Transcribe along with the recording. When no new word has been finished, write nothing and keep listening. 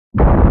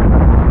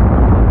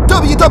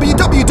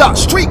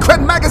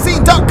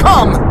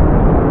www.streetcredmagazine.com.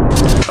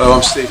 Hello,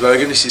 I'm Steve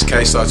Logan. This is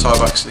K-Star Thai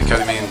Boxing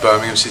Academy in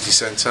Birmingham City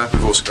Centre.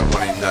 We've also got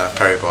one in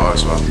Perry Bar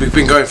as well. We've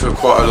been going for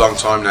quite a long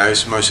time now.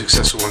 It's the most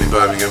successful one in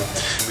Birmingham.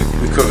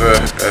 We cover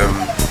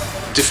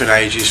different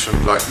ages, from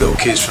like little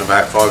kids from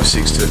about 5 or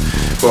 6 to,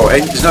 well,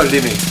 there's no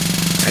limit.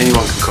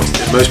 Anyone can come.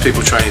 Most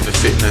people training for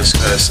fitness,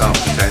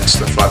 self-defence,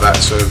 stuff like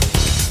that. So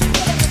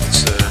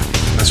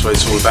that's what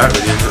it's all about,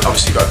 really. And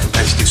obviously got a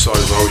competitive side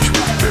as well, which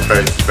we're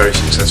very, very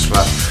successful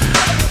at.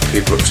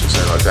 People up to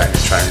say like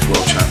Daniel Training's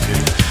world champion.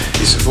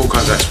 It's a full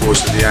contact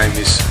sport, so the aim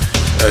is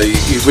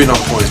you win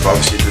on points, but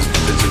obviously there's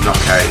a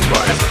knockout,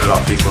 what a lot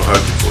of people are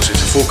hoping for. So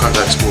it's a full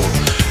contact sport.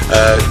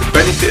 The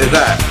benefit of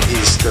that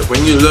is that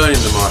when you're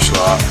learning the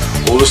martial art,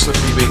 all the stuff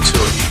you've been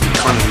taught, you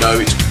kind of know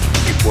it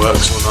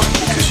works or not,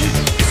 because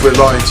if we're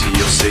lying to you,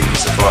 you'll see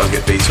the fighters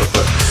get beat up,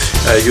 but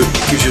it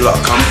gives you a lot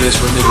of confidence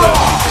when they're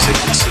learning, because they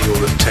can see all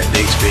the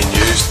techniques being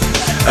used.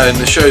 And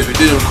the shows we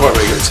do them quite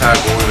regular at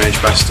Tower Ball in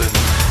Edgbaston,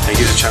 and it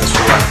gives a chance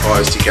for our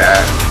fighters to get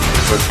out in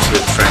front of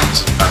their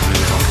friends and family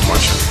and everyone can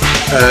watch them.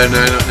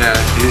 No, not now.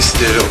 You used to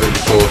do a little bit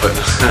before, but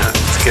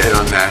let's get it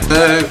on now.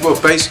 Well,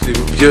 basically,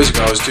 years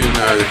ago I was doing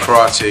the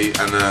karate,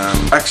 and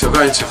actually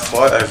I'm going to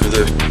fight over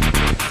the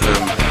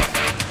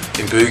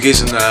in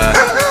boogies, and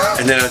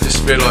then I just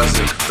realised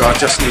that I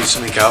just needed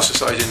something else. I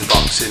started doing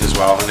boxing as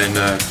well, and then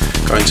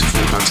going to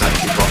full contact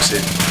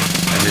kickboxing,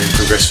 and then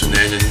progressed from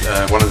then.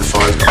 And one of the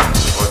fighters got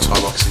into Thai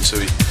boxing,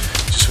 so we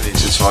just went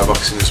into Thai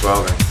boxing as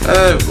well. Then,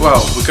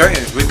 well,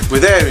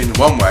 we're there in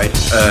one way.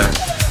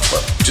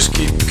 But just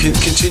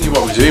continue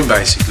what we're doing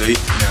basically,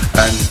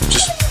 and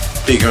just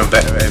bigger and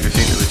better at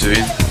everything that we're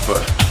doing.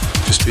 But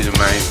just be the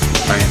main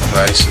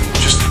place, and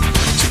just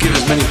to give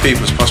as many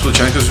people as possible a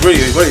chance. Because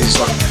really, what it is,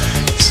 like,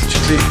 it's such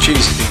a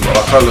cheesy thing, but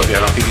like, I love it,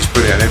 and I think it's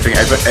brilliant. I think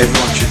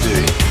everyone should do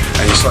it,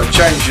 and it's like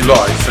change your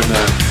life. And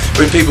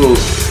when people,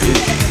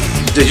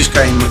 they just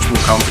gain much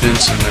more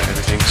confidence and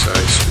everything. So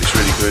it's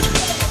really good.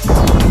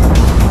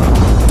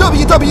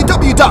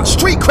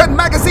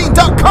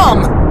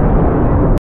 www.streetcredmagazine.com